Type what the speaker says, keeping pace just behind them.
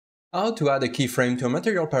How to add a keyframe to a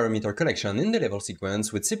material parameter collection in the level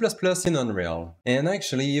sequence with C++ in Unreal. And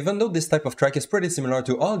actually, even though this type of track is pretty similar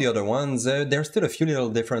to all the other ones, there's still a few little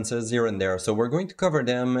differences here and there, so we're going to cover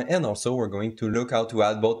them, and also we're going to look how to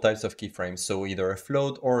add both types of keyframes, so either a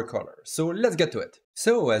float or a color. So let's get to it.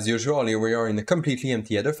 So as usual, here we are in a completely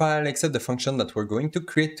empty header file except the function that we're going to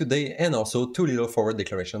create today, and also two little forward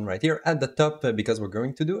declaration right here at the top because we're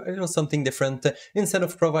going to do a little something different. Instead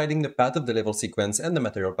of providing the path of the level sequence and the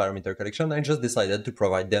material parameter collection, I just decided to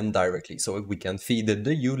provide them directly. So we can feed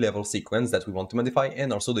the U level sequence that we want to modify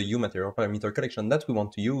and also the U material parameter collection that we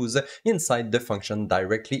want to use inside the function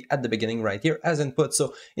directly at the beginning right here as input.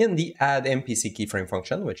 So in the add MPC keyframe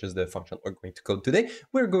function, which is the function we're going to code today,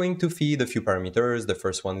 we're going to feed a few parameters. The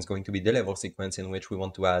first one is going to be the level sequence in which we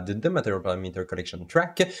want to add the material parameter collection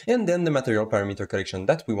track, and then the material parameter collection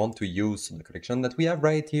that we want to use, so the collection that we have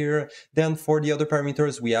right here. Then for the other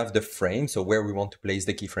parameters, we have the frame, so where we want to place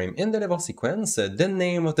the keyframe in the level sequence, the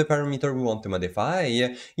name of the parameter we want to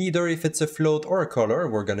modify, either if it's a float or a color,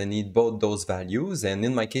 we're gonna need both those values. And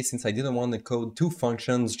in my case, since I didn't want to code two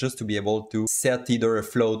functions just to be able to set either a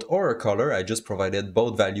float or a color, I just provided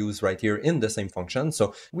both values right here in the same function.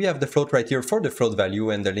 So we have the float right here for the float value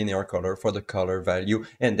and the linear color for the color value,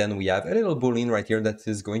 and then we have a little boolean right here that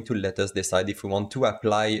is going to let us decide if we want to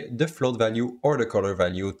apply the float value or the color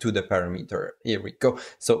value to the parameter. Here we go.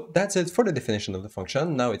 So that's it for the definition of the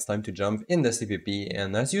function. Now it's time to jump in the CPP,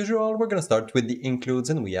 and as usual we're gonna start with the includes,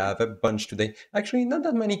 and we have a bunch today, actually not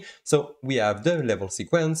that many. So we have the level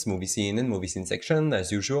sequence, movie scene, and movie scene section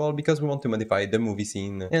as usual because we want to modify the movie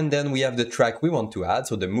scene, and then we have the track we want to add,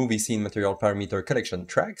 so the movie scene material parameter collection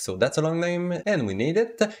track, so that's a long name and we need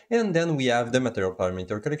it. And then we have the material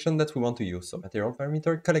parameter collection that we want to use, so material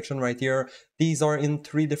parameter collection right here. These are in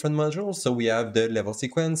three different modules, so we have the level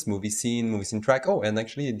sequence, movie scene track, oh, and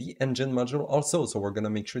actually the engine module also, so we're gonna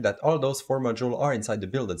make sure that all those four modules are inside the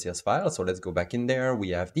build.cs file. So let's go back in there. We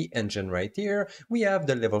have the engine right here, we have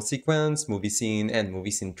the level sequence, movie scene, and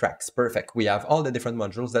movie scene tracks. Perfect, we have all the different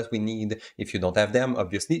modules that we need. If you don't have them,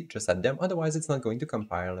 obviously just add them, otherwise it's not going to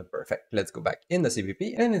compile. Perfect, let's go back in the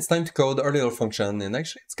CPP, and it's time to code our little function, and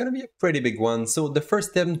actually it's gonna be a pretty big one. So the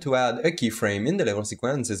first step to add a keyframe in the level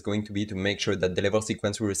sequence is going to be to make sure that the level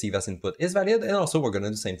sequence we receive as input is valid, and also we're gonna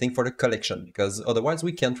do the same thing for the collection, because otherwise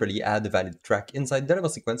we can't really add a valid track inside the level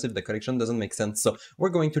sequence if the collection doesn't make sense. So we're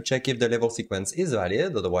going to check if the level sequence is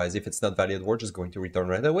valid, otherwise if it's not valid we're just going to return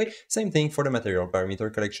right away. Same thing for the material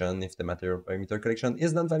parameter collection. If the material parameter collection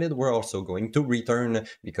is not valid, we're also going to return,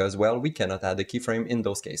 because well, we cannot add a keyframe in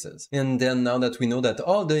those cases. And then now that we know that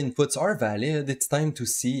all the inputs are valid, it's time to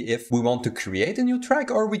see if we want to create a new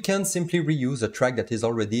track or we can simply reuse a track that is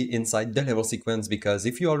already inside the level sequence, because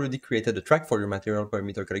if you already created a track for your material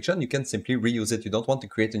parameter collection, you can simply reuse it. You don't want to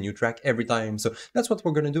create a new track every time. So that's what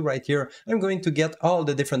we're going to do right here. I'm going to get all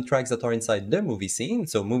the different tracks that are inside the movie scene.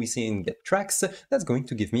 So movie scene get tracks, that's going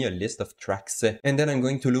to give me a list of tracks. And then I'm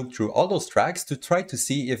going to loop through all those tracks to try to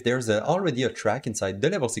see if there's already a track inside the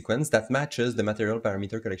level sequence that matches the material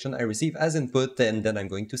parameter collection I receive as input, and then I'm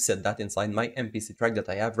going to set that inside my MPC track that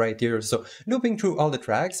I have right here. So looping through all the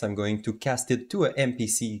tracks, I'm going to cast it to a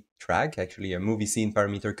MPC track, actually a movie scene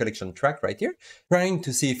parameter collection track right here, trying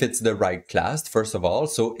to see if it's the right class first of all.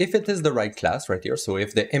 So if it is the right class right here, so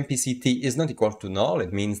if the MPCT is not equal to null,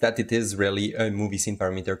 it means that it is really a movie scene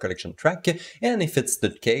parameter collection track. And if it's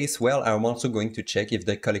the case, well, I'm also going to check if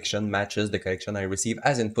the collection matches the collection I receive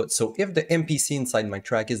as input. So if the MPC inside my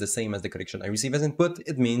track is the same as the collection I receive as input,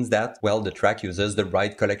 it means that, well, the track uses the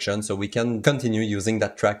right collection, so we can continue using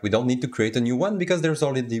that track. We don't need to create a new one because there's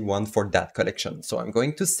already one for that collection. So I'm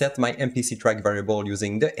going to set my MPC track variable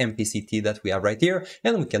using the MPCT that we have right here,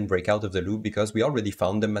 and we can break out of the loop because we already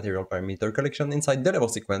found the material parameter collection inside the level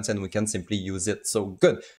sequence and we can simply use it. So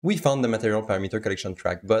good, we found the material parameter collection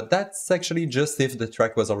track, but that's actually just if the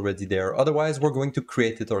track was already there. Otherwise we're going to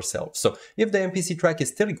create it ourselves. So if the MPC track is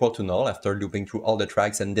still equal to null after looping through all the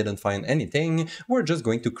tracks and didn't find anything, we're just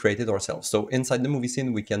going to create it ourselves. So inside the movie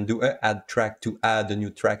scene we can do a add track to add a new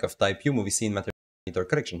track of type U movie scene material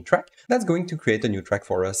collection track. That's going to create a new track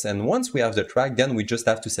for us, and once we have the track, then we just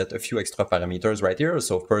have to set a few extra parameters right here.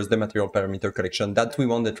 So first the material parameter collection that we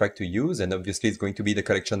want the track to use, and obviously it's going to be the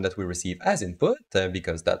collection that we receive as input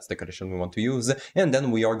because that's the collection we want to use. And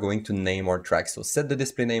then we are going to name our track, so set the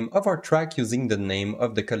display name of our track using the name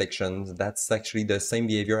of the collection. That's actually the same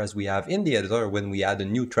behavior as we have in the editor when we add a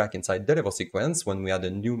new track inside the level sequence. When we add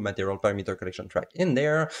a new material parameter collection track in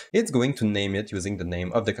there, it's going to name it using the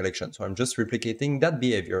name of the collection. So I'm just replicating repeating that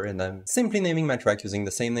behavior, and I'm simply naming my track using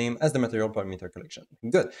the same name as the material parameter collection.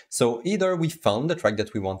 Good. So either we found the track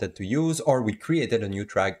that we wanted to use, or we created a new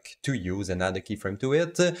track to use and add a keyframe to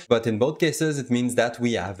it. But in both cases, it means that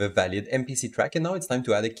we have a valid MPC track, and now it's time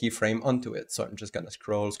to add a keyframe onto it. So I'm just gonna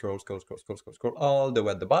scroll all the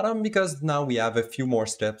way at the bottom, because now we have a few more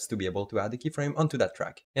steps to be able to add a keyframe onto that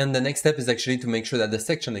track. And the next step is actually to make sure that the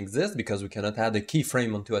section exists, because we cannot add a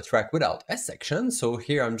keyframe onto a track without a section. So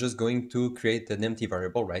here I'm just going to create an empty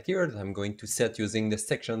variable right here that I'm going to set using the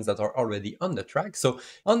sections that are already on the track. So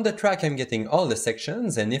on the track, I'm getting all the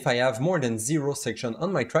sections, and if I have more than 0 section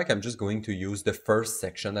on my track, I'm just going to use the first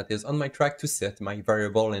section that is on my track to set my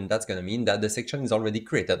variable, and that's gonna mean that the section is already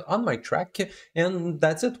created on my track, and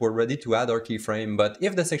that's it, we're ready to add our keyframe. But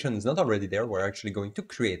if the section is not already there, we're actually going to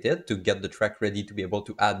create it to get the track ready to be able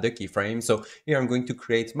to add the keyframe. So here I'm going to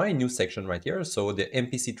create my new section right here. So the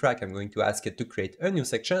MPC track, I'm going to ask it to create a new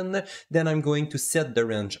section. Then I'm going to set the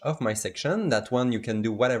range of my section. That one, you can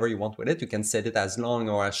do whatever you want with it. You can set it as long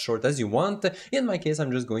or as short as you want. In my case,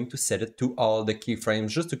 I'm just going to set it to all the keyframes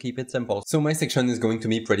just to keep it simple. So my section is going to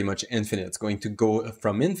be pretty much infinite. It's going to go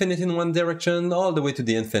from infinite in one direction all the way to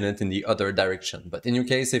the infinite in the other direction. But in your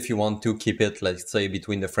case, if you want to keep it, let's say,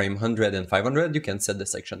 between the frame 100 and 500, you can set the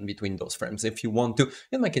section between those frames if you want to.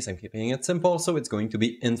 In my case, I'm keeping it simple, so it's going to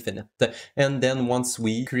be infinite. And then once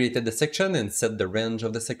we created the section and set the range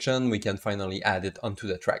of the section, we can finally add it onto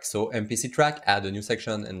the track. So MPC track, add a new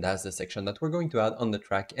section, and that's the section that we're going to add on the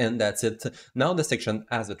track, and that's it. Now the section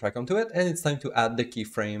has the track onto it, and it's time to add the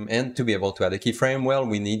keyframe. And to be able to add a keyframe, well,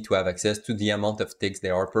 we need to have access to the amount of ticks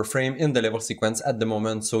there are per frame in the level sequence at the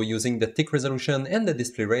moment. So using the tick resolution and the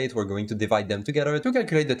display rate, we're going to divide them together to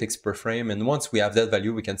calculate the ticks per frame. And once we have that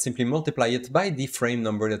value, we can simply multiply it by the frame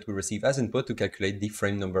number that we receive as input to calculate the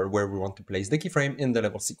frame number where we want to place the keyframe in the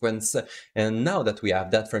level sequence. And now that we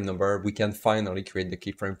have that frame number, we can finally create the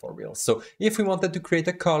keyframe for real. So if we wanted to create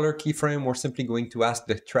a color keyframe, we're simply going to ask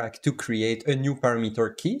the track to create a new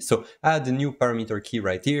parameter key. So add a new parameter key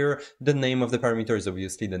right here. The name of the parameter is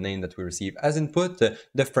obviously the name that we receive as input.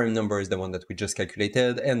 The frame number is the one that we just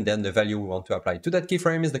calculated, and then the value we want to apply to that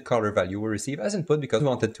keyframe is the color value we receive as input, because we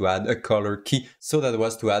wanted to add a color key. So that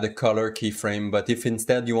was to add a color keyframe. But if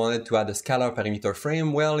instead you wanted to add a scalar parameter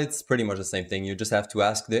frame, well, it's pretty much the same thing. You just have to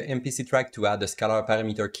ask the MPC track to add a scalar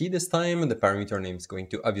parameter key this time. The parameter name is going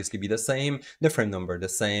to obviously be the same, the frame number the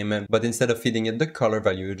same, but instead of feeding it the color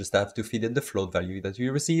value, you just have to feed it the float value that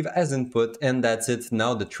you receive as input, and that's it.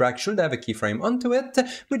 Now the track should have a keyframe onto it.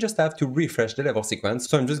 We just have to refresh the level sequence.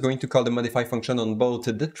 So I'm just going to call the modify function on both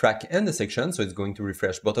the track and the section, so it's going to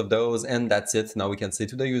refresh both of those, and that's it. Now we can say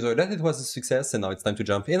to the user that it was a success, and now it's time to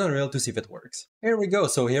jump in Unreal to see if it works. Here we go.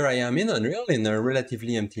 So here I am in Unreal in a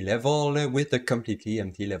relatively empty level with a completely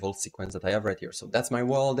empty level sequence that I have right here. So that's my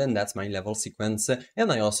world and that's my level sequence,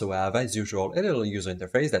 and I also have, as usual, a little user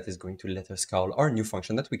interface that is going to let us call our new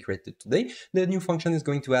function that we created today. The new function is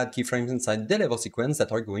going to add keyframes inside the level sequence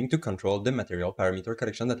that are going to control the material parameter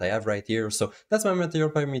collection that I have right here. So that's my material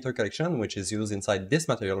parameter collection, which is used inside this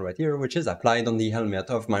material right here, which is applied on the helmet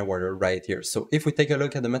of my warrior right here. So if we take a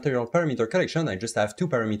look at the material parameter collection, I just have two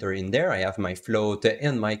parameters in there. I have my float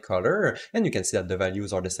and my color, and you can see that the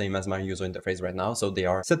values are the same as my user interface right now. So they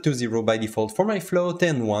are set to 0 by default for my float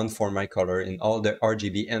and 1 for my color in all the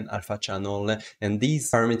RGB and alpha channel. And these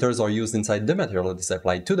parameters are used inside the material that is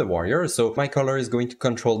applied to the warrior. So my color is going to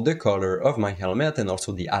control the color of my helmet and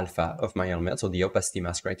also the alpha of my helmet, so the opacity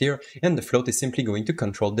mask right here. And the float is simply going to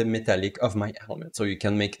control the metallic of my helmet. So you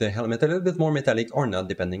can make the helmet a little bit more metallic or not,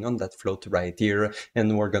 depending on that float right here.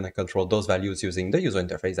 And we're going to control those values using the user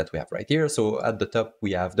interface that we have right here. So at the top,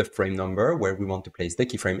 we have the frame number where we want to place the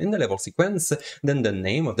keyframe in the level sequence. Then the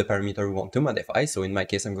name of the parameter we want to modify. So in my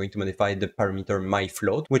case, I'm going to modify the parameter my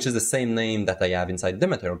float, which is the same name that I have inside the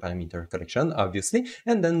material parameter collection, obviously.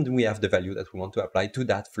 And then we have the value that we want to apply to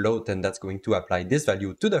that float, and that's going to apply this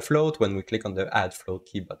value to the float when we click on the add float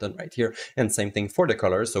key button right here. And same thing for the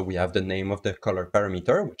color. So we have the name of the color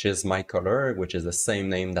parameter, which is my color, which is the same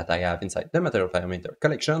name that I have inside the material parameter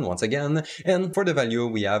collection once again. And for the value,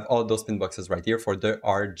 we have all those pin boxes right here for the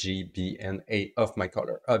R, G, B, and A of my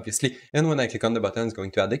color, obviously. And when I click on the button, it's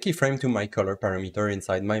going to add the keyframe to my color parameter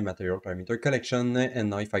inside my material parameter collection. And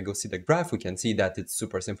now if I go see the graph, we can see that it's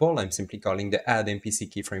super simple. I'm simply calling the add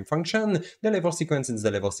MPC keyframe function. The level sequence is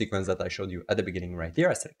the level sequence that I showed you at the beginning right here.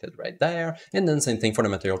 I selected right there. And then same thing for the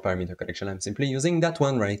material parameter collection. I'm simply using that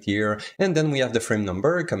one right here. And then we have the frame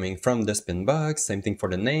number coming from the spin box. Same thing for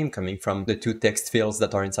the name coming from the two text fields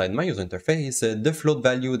that are inside my user interface. The float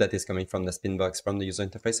value that is coming from the spin box from the user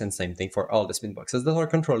interface. And same thing for all the spin boxes that are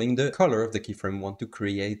controlling the color of the keyframe we want to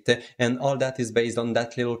create. And all that is based on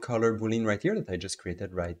that little color color boolean right here that I just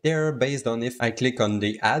created right there based on if I click on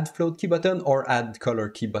the add float key button or add color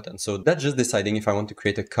key button. So that's just deciding if I want to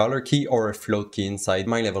create a color key or a float key inside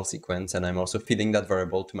my level sequence, and I'm also feeding that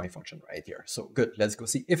variable to my function right here. So good, let's go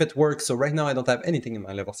see if it works. So right now I don't have anything in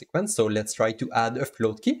my level sequence, so let's try to add a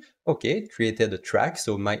float key. Okay, it created a track,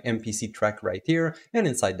 so my MPC track right here, and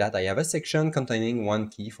inside that I have a section containing one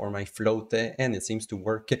key for my float, and it seems to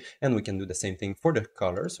work. And we can do the same thing for the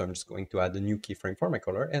color, so I'm just going to add a new keyframe for my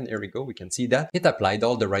color, and here we go, we can see that it applied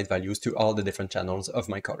all the right values to all the different channels of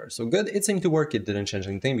my color. So good, it seemed to work, it didn't change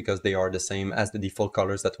anything because they are the same as the default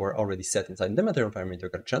colors that were already set inside the material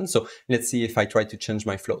parameter collection. So let's see if I try to change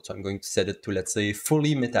my float. So I'm going to set it to, let's say,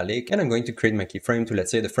 fully metallic, and I'm going to create my keyframe to,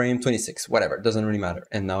 let's say, the frame 26, whatever, doesn't really matter.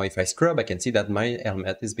 And now if I scrub, I can see that my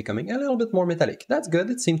helmet is becoming a little bit more metallic. That's good,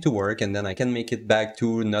 it seemed to work, and then I can make it back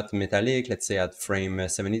to not metallic, let's say at frame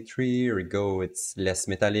 73, here we go, it's less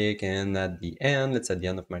metallic, and at the end, let's at the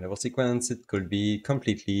end of my level sequence, it could be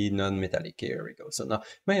completely non-metallic, here we go. So now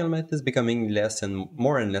my helmet is becoming less and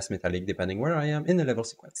less metallic depending where I am in the level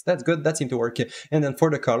sequence. That's good, that seemed to work. And then for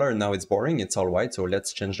the color, now it's boring, it's all white, so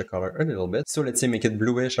let's change the color a little bit. So let's say make it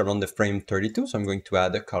bluish around the frame 32, so I'm going to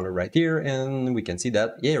add a color right here, and we can see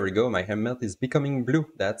that, yeah, here we go, my helmet is becoming blue.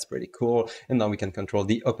 That's pretty cool. And now we can control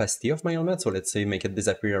the opacity of my helmet, so let's say make it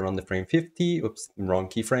disappear around the frame 50. Oops, wrong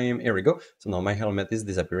keyframe, here we go. So now my helmet is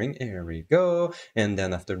disappearing, here we go. And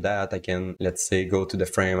then after that I can, let's say, go to the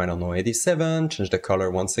frame, I don't know, 87, change the color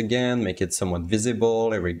once again, make it somewhat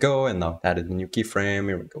visible, here we go. And now added a new keyframe,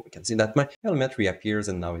 here we go, we can see that my helmet reappears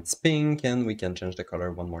and now it's pink, and we can change the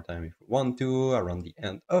color one more time if we want to. Around the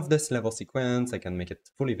end of this level sequence I can make it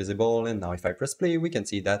fully visible, and now if I press play we can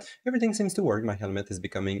see that everything seems to work. My helmet is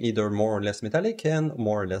becoming either more or less metallic and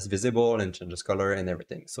more or less visible, and changes color and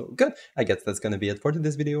everything. So good, I guess that's gonna be it for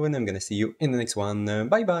today's video, and I'm gonna see you in the next one.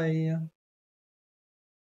 Bye bye!